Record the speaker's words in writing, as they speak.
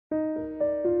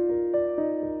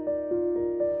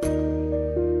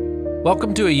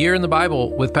Welcome to A Year in the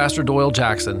Bible with Pastor Doyle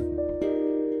Jackson.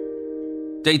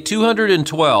 Day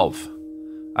 212,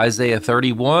 Isaiah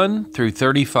 31 through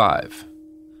 35.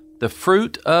 The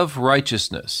fruit of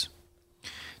righteousness.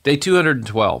 Day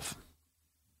 212.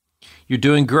 You're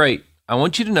doing great. I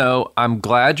want you to know I'm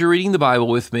glad you're reading the Bible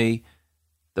with me.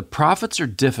 The prophets are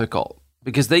difficult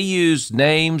because they use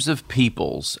names of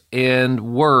peoples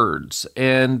and words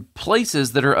and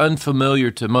places that are unfamiliar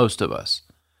to most of us.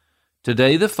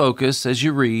 Today, the focus, as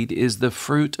you read, is the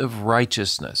fruit of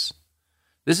righteousness.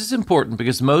 This is important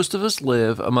because most of us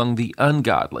live among the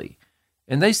ungodly,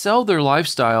 and they sell their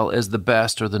lifestyle as the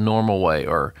best or the normal way,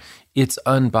 or it's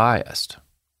unbiased.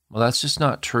 Well, that's just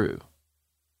not true.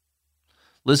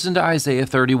 Listen to Isaiah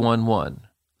 31:1.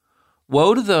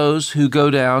 Woe to those who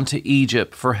go down to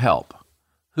Egypt for help,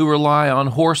 who rely on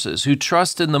horses, who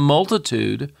trust in the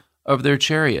multitude of their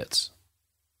chariots.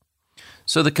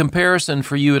 So the comparison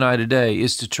for you and I today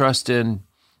is to trust in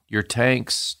your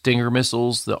tanks, Stinger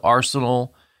missiles, the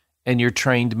arsenal, and your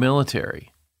trained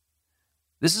military.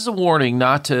 This is a warning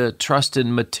not to trust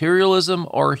in materialism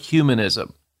or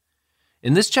humanism.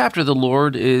 In this chapter, the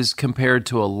Lord is compared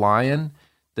to a lion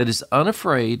that is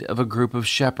unafraid of a group of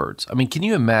shepherds. I mean, can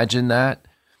you imagine that?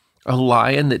 A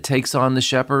lion that takes on the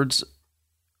shepherds?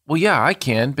 Well, yeah, I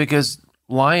can, because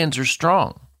lions are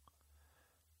strong.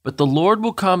 But the Lord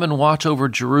will come and watch over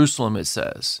Jerusalem, it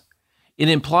says. It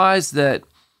implies that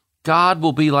God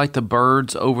will be like the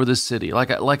birds over the city, like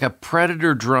a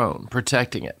predator drone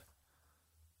protecting it.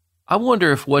 I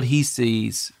wonder if what he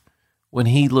sees when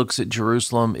he looks at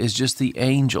Jerusalem is just the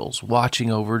angels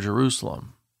watching over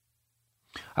Jerusalem.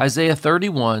 Isaiah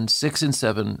 31, 6 and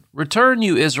 7, Return,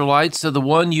 you Israelites, to the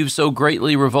one you've so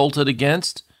greatly revolted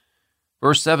against.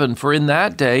 Verse 7, For in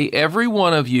that day every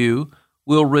one of you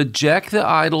will reject the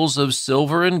idols of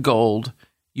silver and gold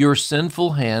your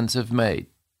sinful hands have made.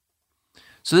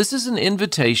 So this is an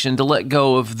invitation to let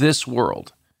go of this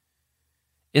world.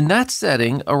 In that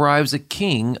setting arrives a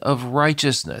king of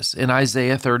righteousness in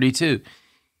Isaiah 32.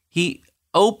 He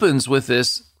opens with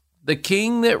this, the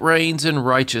king that reigns in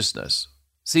righteousness.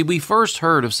 See, we first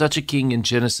heard of such a king in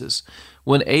Genesis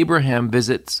when Abraham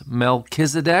visits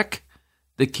Melchizedek,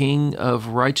 the king of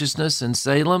righteousness in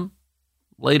Salem,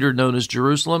 later known as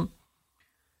Jerusalem.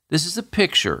 This is a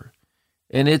picture,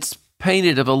 and it's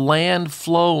painted of a land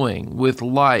flowing with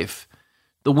life.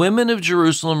 The women of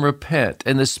Jerusalem repent,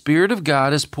 and the Spirit of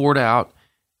God is poured out,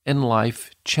 and life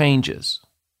changes.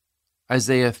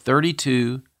 Isaiah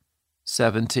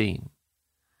 32:17.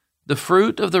 The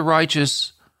fruit of the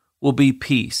righteous will be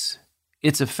peace.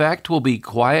 Its effect will be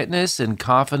quietness and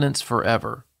confidence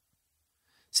forever.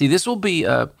 See, this will be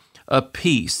a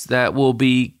peace that will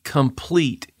be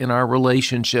complete in our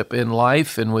relationship in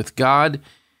life and with God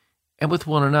and with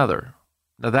one another.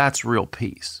 Now that's real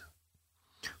peace.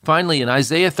 Finally, in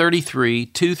Isaiah 33,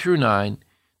 2 through 9,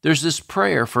 there's this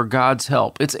prayer for God's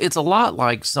help. It's a lot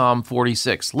like Psalm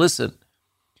 46. Listen.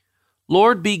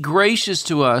 Lord, be gracious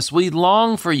to us. We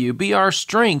long for you. Be our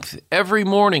strength every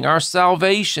morning, our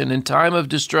salvation in time of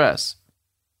distress.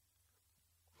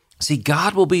 See,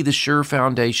 God will be the sure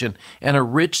foundation and a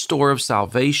rich store of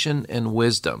salvation and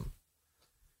wisdom.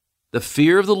 The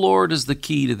fear of the Lord is the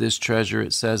key to this treasure,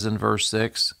 it says in verse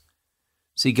 6.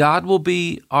 See, God will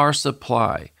be our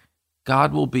supply.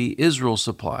 God will be Israel's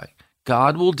supply.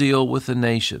 God will deal with the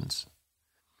nations.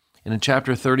 And in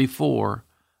chapter 34,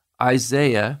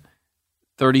 Isaiah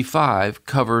 35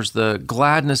 covers the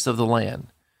gladness of the land.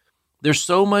 There's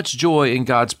so much joy in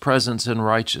God's presence and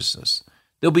righteousness.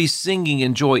 There'll be singing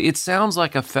and joy. It sounds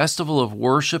like a festival of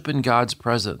worship in God's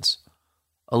presence.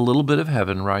 A little bit of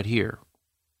heaven right here.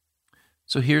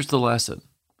 So here's the lesson.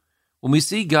 When we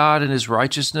see God and His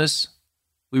righteousness,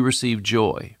 we receive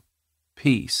joy,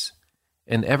 peace,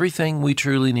 and everything we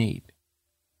truly need.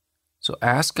 So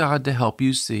ask God to help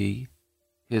you see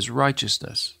His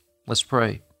righteousness. Let's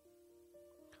pray.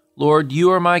 Lord,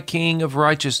 you are my King of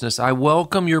righteousness. I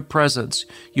welcome your presence,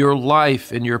 your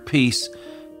life, and your peace.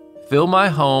 Fill my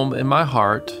home and my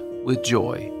heart with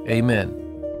joy. Amen.